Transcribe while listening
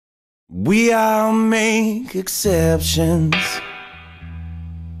We all make exceptions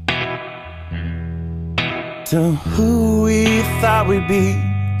to who we thought we'd be.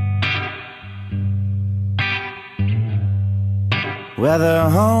 We're the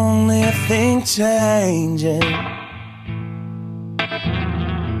only thing changing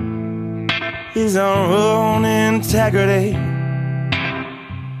is our own integrity.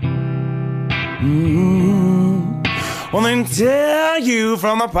 Well, then tell you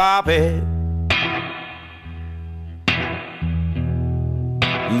from the pulpit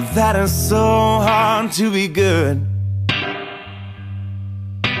that it's so hard to be good.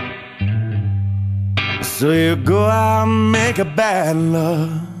 So you go out and make a bad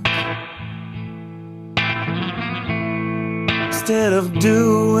luck instead of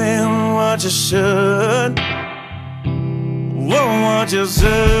doing what you should. Whoa, what you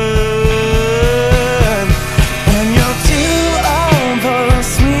should. And you're too old for a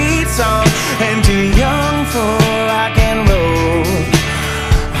sweet song and too young for rock and roll.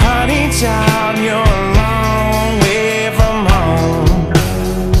 Honey child, you're a long way from home,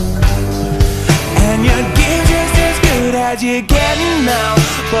 and you give just as good as you're getting now.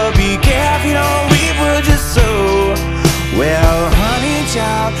 But be careful you don't reap what you sow. Well, honey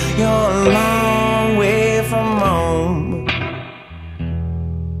child, you're a long way from home.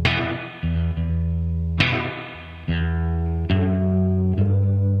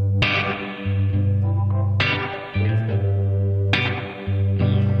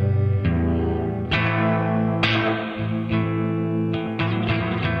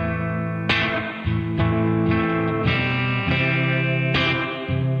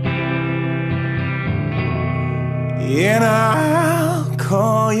 And I'll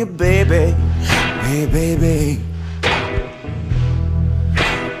call you baby, hey baby,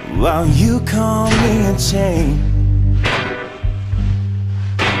 while you call me a chain.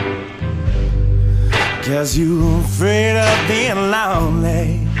 'Cause you're afraid of being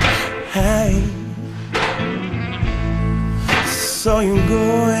lonely, hey. So you go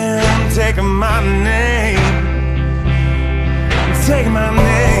and take my name, take my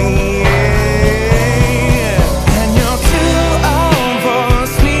name.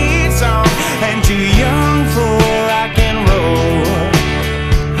 Too young for rock and roll.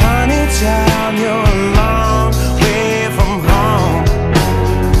 Honey child, you're a long way from home,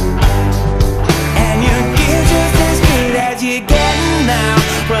 and you give just as good as you're getting now.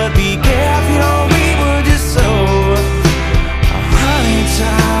 But be careful you don't reap what you sow. Honey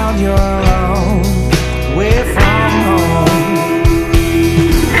child, you're a long way from home.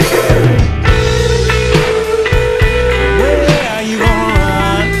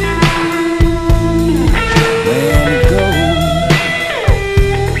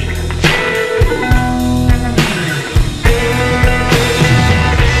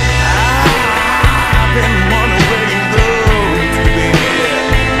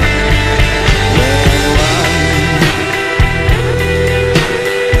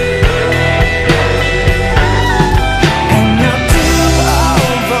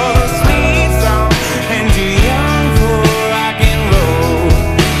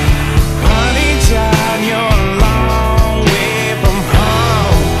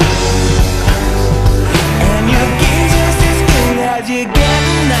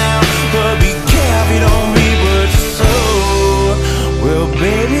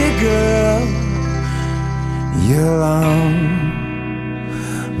 You're long,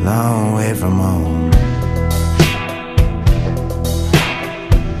 long way from home.